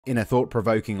In a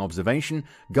thought-provoking observation,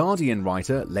 Guardian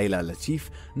writer Leila Latif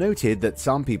noted that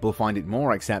some people find it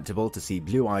more acceptable to see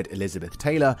blue-eyed Elizabeth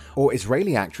Taylor or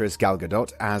Israeli actress Gal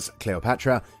Gadot as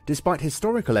Cleopatra, despite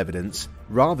historical evidence,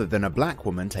 rather than a black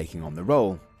woman taking on the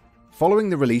role. Following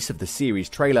the release of the series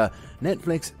trailer,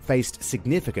 Netflix faced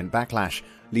significant backlash,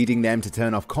 leading them to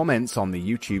turn off comments on the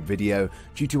YouTube video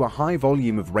due to a high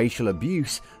volume of racial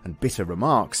abuse and bitter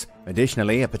remarks.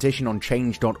 Additionally, a petition on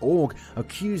change.org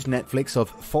accused Netflix of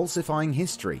falsifying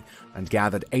history and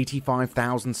gathered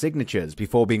 85,000 signatures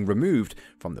before being removed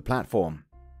from the platform.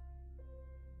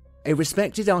 A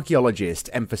respected archaeologist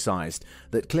emphasized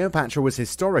that Cleopatra was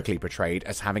historically portrayed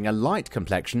as having a light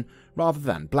complexion rather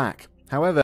than black. However,